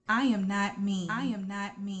I am not mean. I am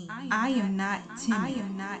not mean. I am not timid. I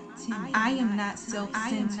am not timid. I am not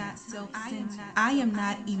self-centered. I am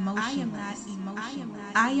not emotionless.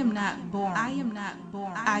 I am not boring. I am not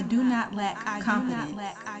boring. I do not lack confidence.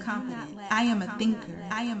 I am a thinker.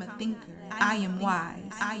 I am a thinker. I am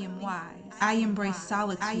wise. I am wise. I embrace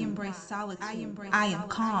solitude. I embrace solitude. I am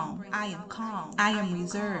calm. I am calm. I am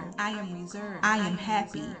reserved. I am reserved. I am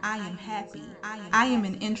happy. I am happy. I am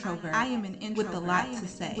an introvert. I am an introvert with a lot to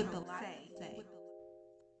say.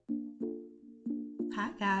 Hi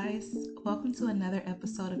guys, welcome to another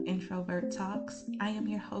episode of Introvert Talks. I am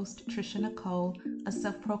your host Trisha Nicole, a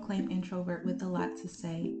self-proclaimed introvert with a lot to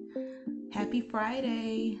say. Happy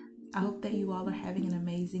Friday! I hope that you all are having an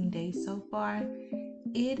amazing day so far.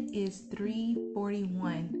 It is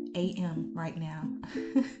 3:41 a.m. right now.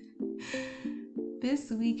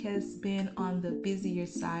 This week has been on the busier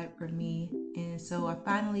side for me, and so I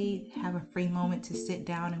finally have a free moment to sit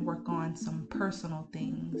down and work on some personal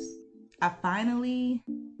things. I finally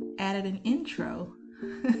added an intro.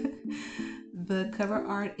 The cover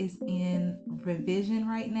art is in revision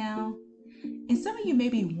right now, and some of you may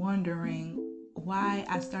be wondering why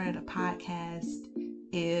I started a podcast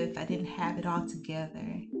if I didn't have it all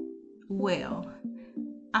together. Well,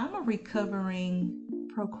 I'm a recovering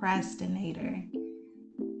procrastinator.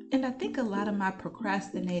 And I think a lot of my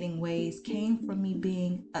procrastinating ways came from me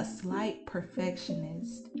being a slight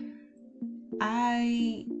perfectionist.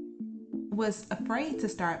 I was afraid to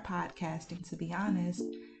start podcasting, to be honest.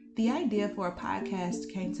 The idea for a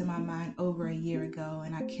podcast came to my mind over a year ago,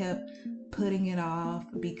 and I kept putting it off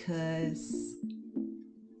because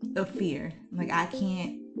of fear. Like, I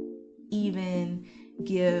can't even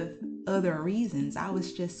give other reasons. I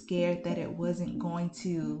was just scared that it wasn't going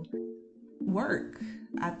to work.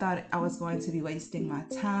 I thought I was going to be wasting my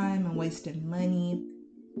time and wasting money.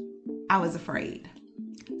 I was afraid.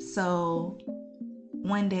 So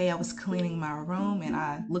one day I was cleaning my room and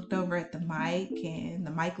I looked over at the mic and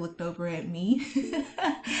the mic looked over at me.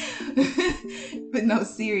 But no,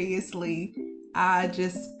 seriously, I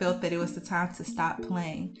just felt that it was the time to stop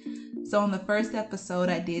playing. So on the first episode,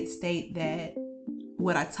 I did state that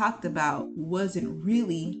what I talked about wasn't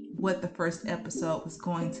really what the first episode was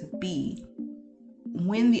going to be.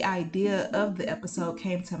 When the idea of the episode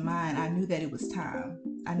came to mind, I knew that it was time.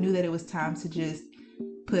 I knew that it was time to just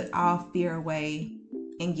put all fear away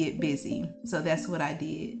and get busy. So that's what I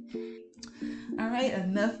did. All right,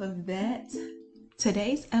 enough of that.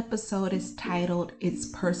 Today's episode is titled It's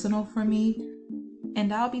Personal for Me,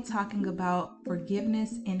 and I'll be talking about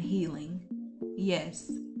forgiveness and healing.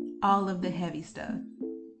 Yes, all of the heavy stuff.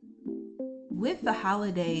 With the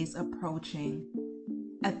holidays approaching,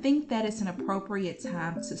 I think that it's an appropriate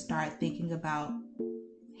time to start thinking about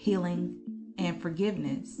healing and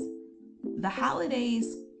forgiveness. The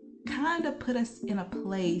holidays kind of put us in a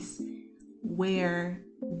place where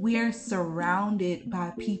we're surrounded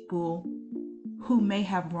by people who may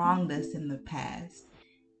have wronged us in the past.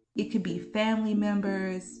 It could be family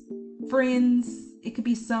members, friends, it could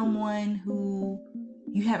be someone who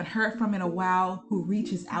you haven't heard from in a while who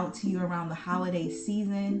reaches out to you around the holiday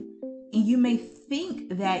season. And you may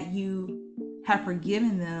think that you have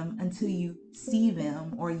forgiven them until you see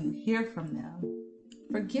them or you hear from them.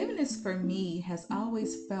 Forgiveness for me has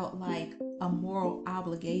always felt like a moral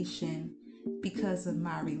obligation because of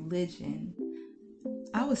my religion.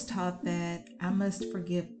 I was taught that I must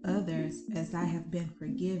forgive others as I have been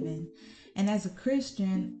forgiven. And as a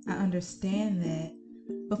Christian, I understand that.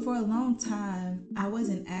 But for a long time, I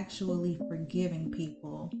wasn't actually forgiving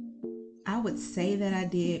people. I would say that I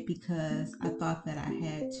did because I thought that I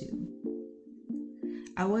had to.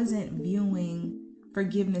 I wasn't viewing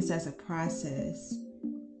forgiveness as a process.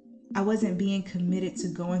 I wasn't being committed to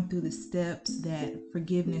going through the steps that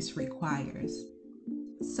forgiveness requires.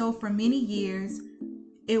 So for many years,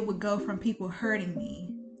 it would go from people hurting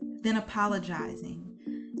me, then apologizing,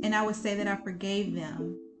 and I would say that I forgave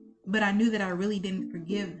them, but I knew that I really didn't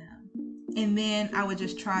forgive them. And then I would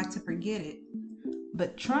just try to forget it.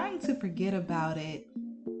 But trying to forget about it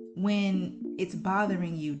when it's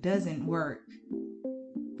bothering you doesn't work.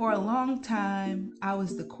 For a long time, I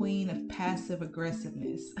was the queen of passive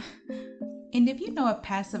aggressiveness. And if you know a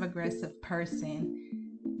passive aggressive person,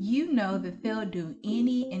 you know that they'll do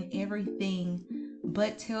any and everything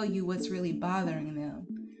but tell you what's really bothering them.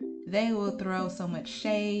 They will throw so much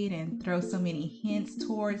shade and throw so many hints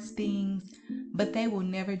towards things, but they will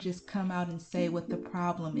never just come out and say what the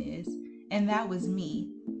problem is. And that was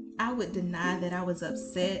me. I would deny that I was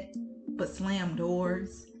upset, but slam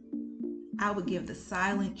doors. I would give the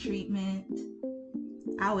silent treatment.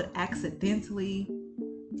 I would accidentally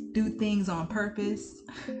do things on purpose.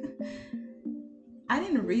 I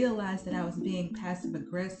didn't realize that I was being passive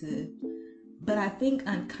aggressive, but I think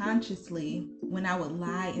unconsciously, when I would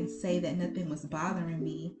lie and say that nothing was bothering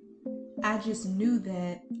me, I just knew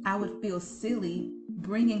that I would feel silly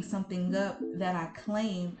bringing something up that I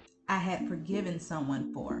claimed I had forgiven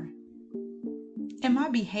someone for. And my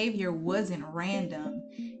behavior wasn't random.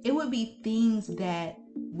 It would be things that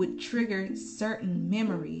would trigger certain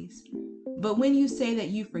memories. But when you say that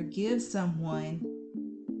you forgive someone,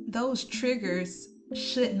 those triggers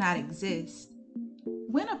should not exist.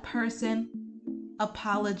 When a person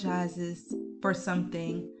apologizes for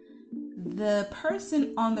something, the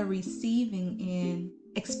person on the receiving end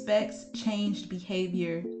expects changed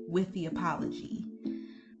behavior with the apology.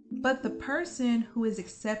 But the person who is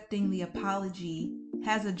accepting the apology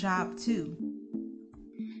has a job too.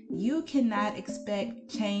 You cannot expect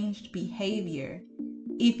changed behavior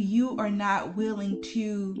if you are not willing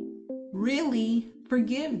to really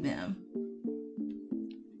forgive them.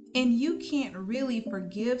 And you can't really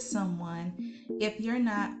forgive someone if you're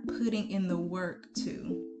not putting in the work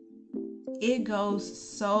to. It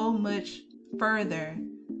goes so much further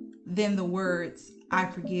than the words, I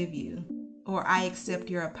forgive you, or I accept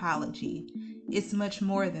your apology. It's much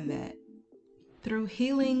more than that. Through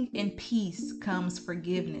healing and peace comes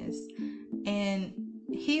forgiveness. And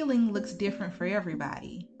healing looks different for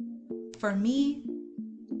everybody. For me,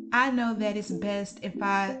 I know that it's best if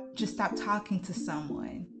I just stop talking to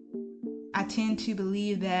someone. I tend to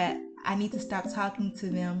believe that I need to stop talking to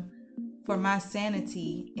them for my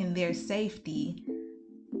sanity and their safety.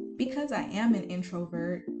 Because I am an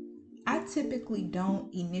introvert, I typically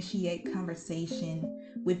don't initiate conversation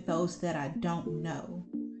with those that I don't know.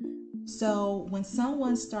 So when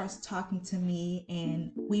someone starts talking to me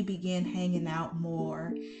and we begin hanging out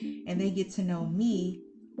more and they get to know me,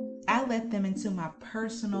 I let them into my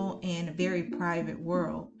personal and very private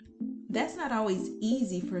world. That's not always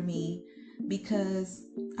easy for me because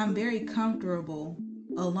I'm very comfortable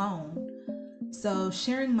alone. So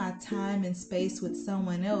sharing my time and space with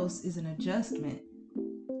someone else is an adjustment.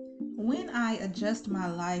 When I adjust my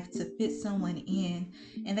life to fit someone in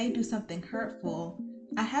and they do something hurtful,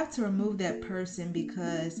 I have to remove that person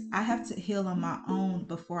because I have to heal on my own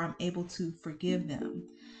before I'm able to forgive them.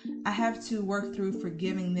 I have to work through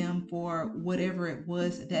forgiving them for whatever it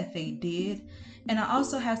was that they did. And I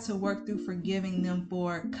also have to work through forgiving them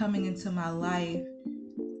for coming into my life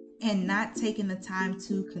and not taking the time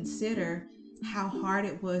to consider how hard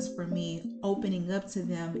it was for me opening up to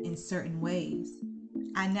them in certain ways.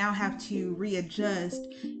 I now have to readjust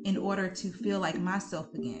in order to feel like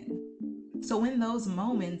myself again. So in those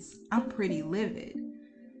moments, I'm pretty livid.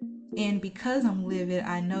 And because I'm livid,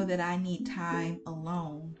 I know that I need time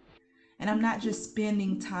alone. And I'm not just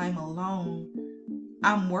spending time alone.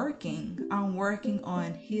 I'm working. I'm working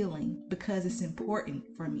on healing because it's important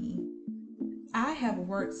for me. I have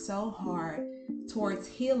worked so hard towards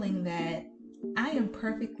healing that I am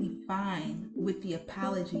perfectly fine with the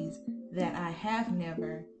apologies that I have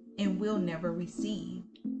never and will never receive.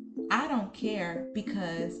 I don't care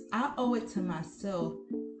because I owe it to myself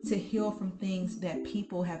to heal from things that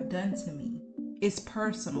people have done to me. It's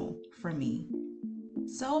personal for me.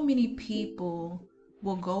 So many people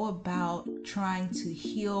will go about trying to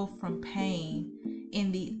heal from pain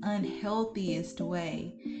in the unhealthiest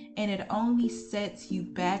way, and it only sets you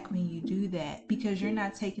back when you do that because you're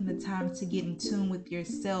not taking the time to get in tune with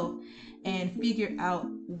yourself and figure out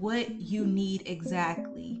what you need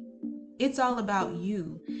exactly. It's all about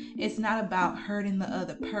you. It's not about hurting the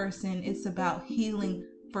other person. It's about healing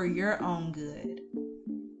for your own good.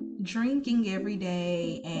 Drinking every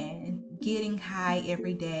day and getting high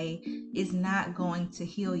every day is not going to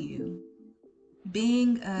heal you.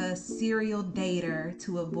 Being a serial dater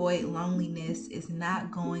to avoid loneliness is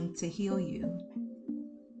not going to heal you.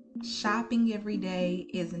 Shopping every day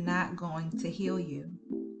is not going to heal you.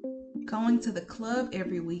 Going to the club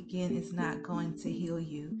every weekend is not going to heal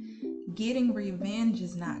you. Getting revenge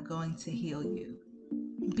is not going to heal you.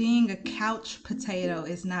 Being a couch potato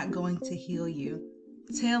is not going to heal you.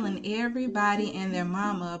 Telling everybody and their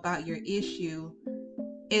mama about your issue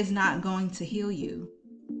is not going to heal you.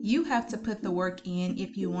 You have to put the work in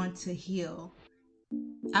if you want to heal.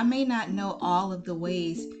 I may not know all of the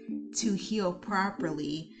ways to heal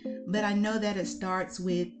properly, but I know that it starts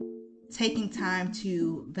with taking time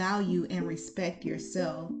to value and respect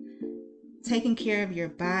yourself, taking care of your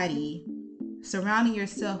body, surrounding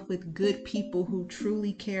yourself with good people who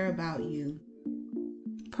truly care about you.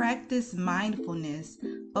 Practice mindfulness,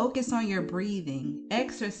 focus on your breathing,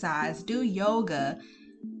 exercise, do yoga,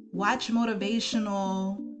 watch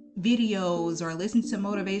motivational videos or listen to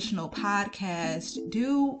motivational podcasts.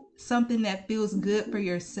 Do something that feels good for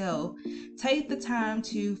yourself. Take the time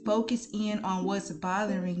to focus in on what's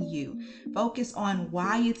bothering you. Focus on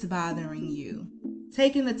why it's bothering you.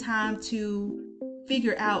 Taking the time to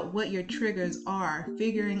figure out what your triggers are,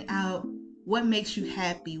 figuring out what makes you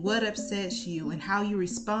happy, what upsets you, and how you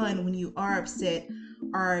respond when you are upset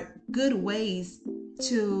are good ways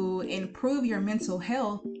to improve your mental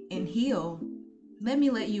health and heal. Let me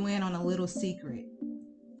let you in on a little secret.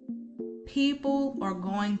 People are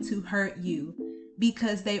going to hurt you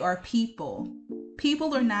because they are people.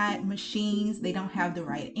 People are not machines. They don't have the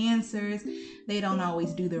right answers. They don't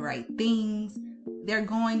always do the right things. They're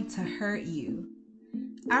going to hurt you.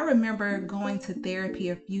 I remember going to therapy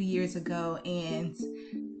a few years ago, and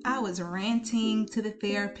I was ranting to the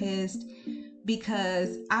therapist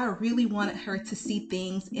because I really wanted her to see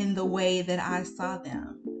things in the way that I saw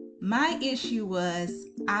them. My issue was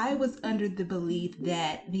I was under the belief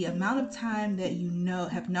that the amount of time that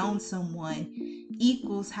have known someone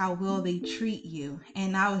equals how well they treat you.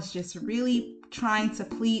 And I was just really trying to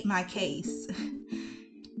plead my case.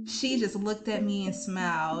 She just looked at me and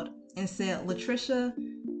smiled and said, "Latricia,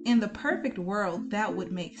 in the perfect world, that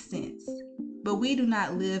would make sense. But we do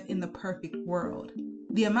not live in the perfect world.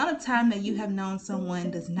 The amount of time that you have known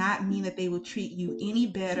someone does not mean that they will treat you any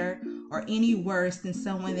better or any worse than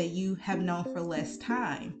someone that you have known for less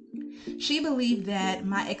time." She believed that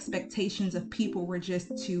my expectations of people were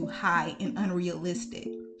just too high and unrealistic.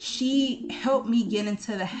 She helped me get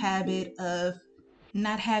into the habit of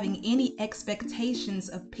not having any expectations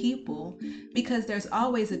of people because there's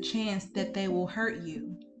always a chance that they will hurt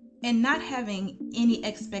you. And not having any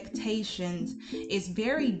expectations is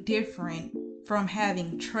very different from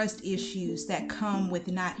having trust issues that come with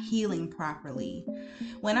not healing properly.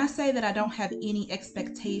 When I say that I don't have any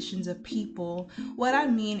expectations of people, what I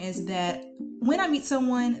mean is that when I meet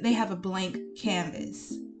someone, they have a blank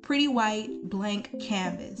canvas, pretty white blank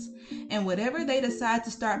canvas. And whatever they decide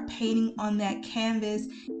to start painting on that canvas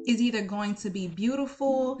is either going to be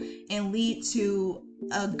beautiful and lead to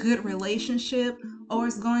a good relationship, or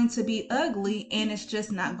it's going to be ugly and it's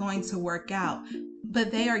just not going to work out.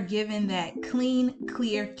 But they are given that clean,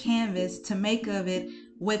 clear canvas to make of it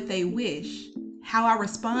what they wish. How I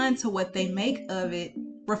respond to what they make of it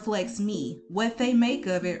reflects me. What they make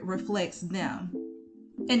of it reflects them.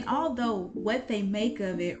 And although what they make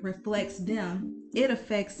of it reflects them, it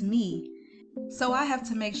affects me. So I have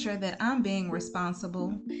to make sure that I'm being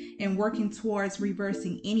responsible and working towards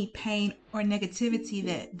reversing any pain or negativity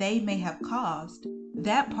that they may have caused.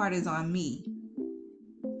 That part is on me.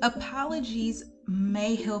 Apologies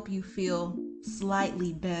may help you feel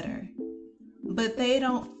slightly better, but they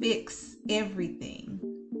don't fix everything.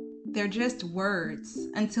 They're just words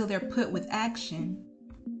until they're put with action.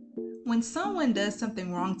 When someone does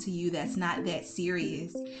something wrong to you that's not that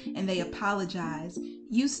serious and they apologize,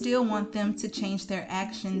 you still want them to change their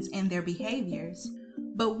actions and their behaviors.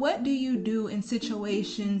 But what do you do in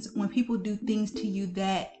situations when people do things to you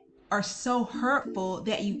that are so hurtful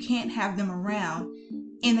that you can't have them around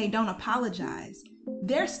and they don't apologize?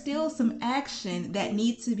 There's still some action that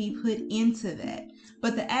needs to be put into that,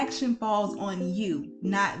 but the action falls on you,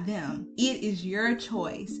 not them. It is your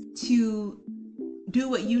choice to do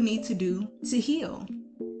what you need to do to heal.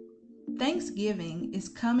 Thanksgiving is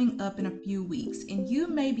coming up in a few weeks, and you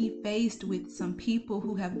may be faced with some people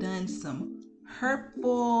who have done some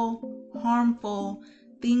hurtful, harmful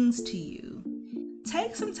things to you.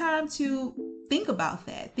 Take some time to think about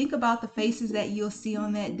that. Think about the faces that you'll see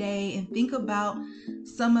on that day, and think about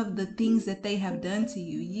some of the things that they have done to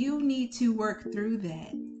you. You need to work through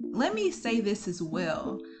that. Let me say this as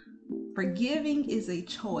well. Forgiving is a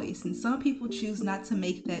choice, and some people choose not to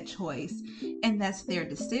make that choice, and that's their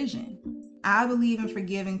decision. I believe in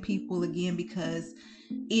forgiving people again because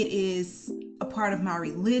it is a part of my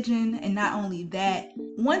religion, and not only that,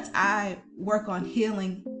 once I work on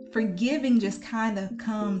healing, forgiving just kind of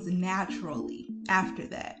comes naturally after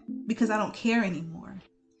that because I don't care anymore.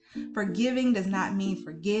 Forgiving does not mean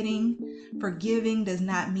forgetting. Forgiving does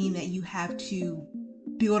not mean that you have to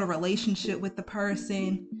build a relationship with the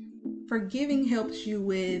person. Forgiving helps you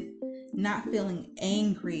with not feeling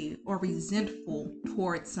angry or resentful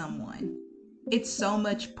towards someone. It's so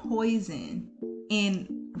much poison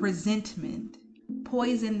in resentment,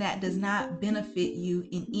 poison that does not benefit you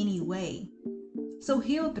in any way. So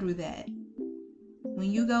heal through that.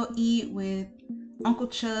 When you go eat with Uncle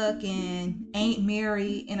Chuck and Aunt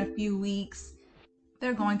Mary in a few weeks,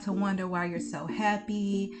 they're going to wonder why you're so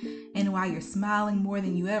happy and why you're smiling more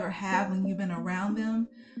than you ever have when you've been around them.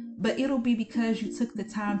 but it'll be because you took the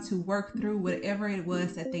time to work through whatever it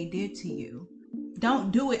was that they did to you.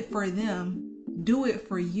 Don't do it for them, do it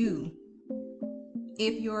for you.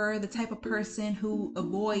 If you're the type of person who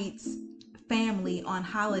avoids family on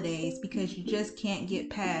holidays because you just can't get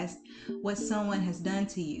past what someone has done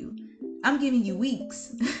to you, I'm giving you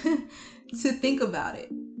weeks to think about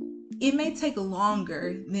it. It may take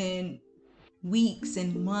longer than weeks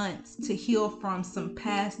and months to heal from some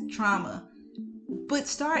past trauma, but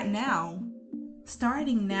start now.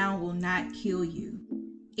 Starting now will not kill you.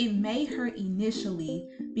 It may hurt initially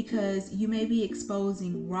because you may be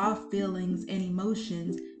exposing raw feelings and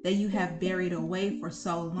emotions that you have buried away for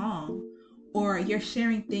so long, or you're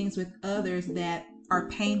sharing things with others that are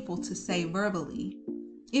painful to say verbally.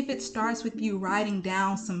 If it starts with you writing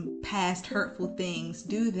down some past hurtful things,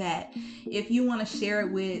 do that. If you want to share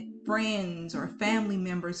it with friends or family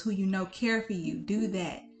members who you know care for you, do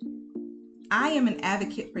that. I am an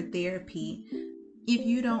advocate for therapy. If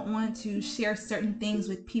you don't want to share certain things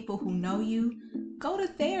with people who know you, go to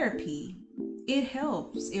therapy. It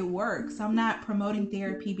helps. It works. I'm not promoting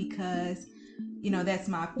therapy because, that's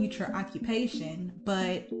my future occupation,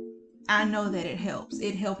 but I know that it helps.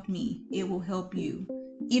 It helped me. It will help you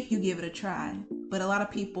if you give it a try. But a lot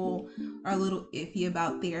of people are a little iffy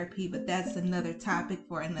about therapy, but that's another topic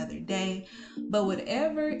for another day. But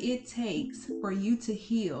whatever it takes for you to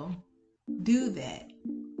heal, do that.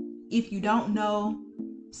 If you don't know,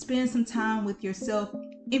 spend some time with yourself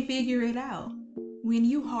and figure it out. When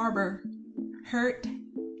you harbor hurt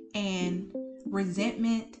and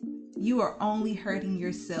resentment, you are only hurting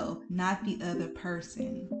yourself, not the other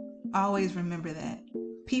person. Always remember that.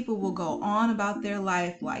 People will go on about their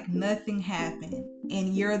life like nothing happened,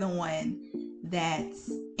 and you're the one that's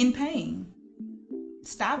in pain.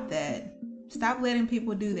 Stop that. Stop letting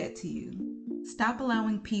people do that to you. Stop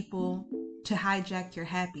allowing people to hijack your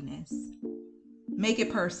happiness. Make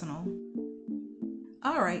it personal.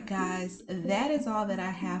 All right, guys, that is all that I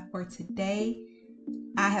have for today.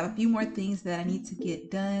 I have a few more things that I need to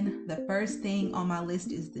get done. The first thing on my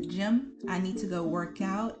list is the gym. I need to go work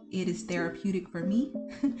out. It is therapeutic for me.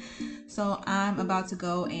 So I'm about to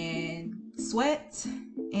go and sweat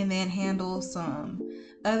and then handle some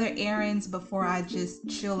other errands before I just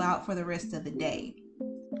chill out for the rest of the day.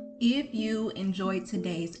 If you enjoyed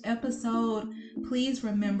today's episode, please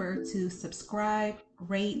remember to subscribe,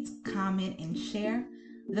 rate, comment, and share.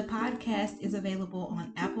 The podcast is available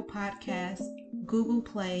on Apple Podcasts, Google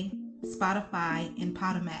Play, Spotify, and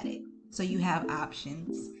Podomatic, so you have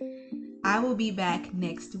options. I will be back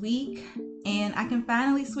next week, and I can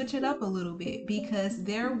finally switch it up a little bit because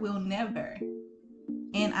there will never,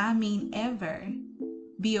 and I mean ever,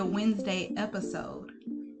 be a Wednesday episode.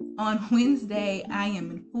 On Wednesday, I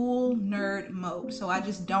am in full nerd mode, so I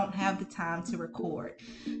just don't have the time to record.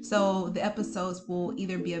 So the episodes will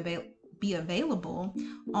either be available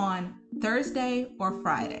on Thursday or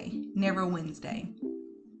Friday, never Wednesday.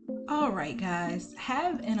 All right, guys,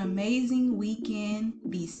 have an amazing weekend.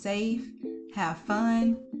 Be safe, have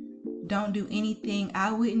fun, don't do anything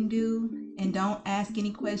I wouldn't do, and don't ask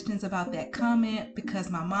any questions about that comment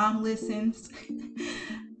because my mom listens.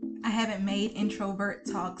 I haven't made introvert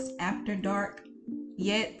talks after dark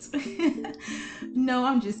yet. No,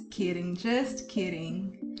 I'm just kidding.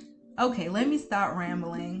 Okay, let me stop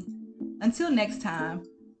rambling. Until next time,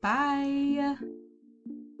 bye.